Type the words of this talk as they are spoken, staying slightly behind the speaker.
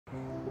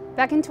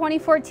Back in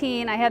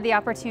 2014, I had the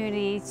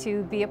opportunity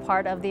to be a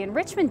part of the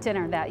enrichment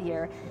dinner that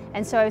year.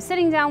 And so I was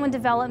sitting down with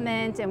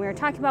development and we were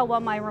talking about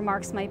what my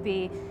remarks might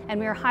be,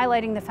 and we were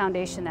highlighting the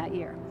foundation that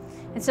year.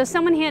 And so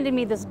someone handed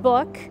me this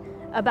book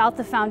about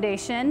the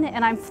foundation,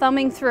 and I'm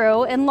thumbing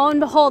through, and lo and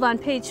behold, on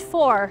page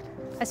 4,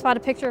 I spot a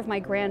picture of my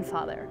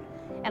grandfather.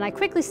 And I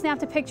quickly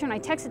snapped a picture and I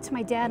texted to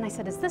my dad and I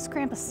said, "Is this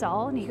Grandpa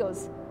Saul?" And he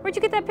goes, "Where'd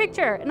you get that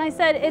picture?" And I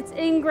said, "It's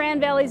in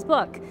Grand Valley's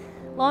book."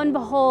 Lo and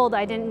behold,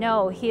 I didn't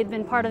know he had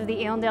been part of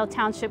the Allendale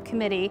Township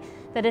Committee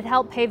that had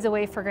helped pave the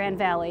way for Grand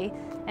Valley.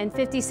 And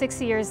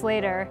 50-60 years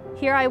later,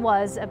 here I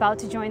was about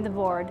to join the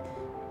board.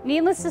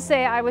 Needless to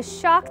say, I was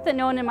shocked that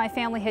no one in my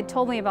family had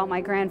told me about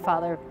my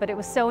grandfather, but it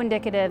was so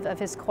indicative of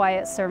his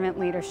quiet servant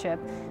leadership,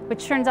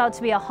 which turns out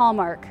to be a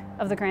hallmark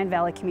of the Grand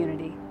Valley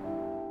community.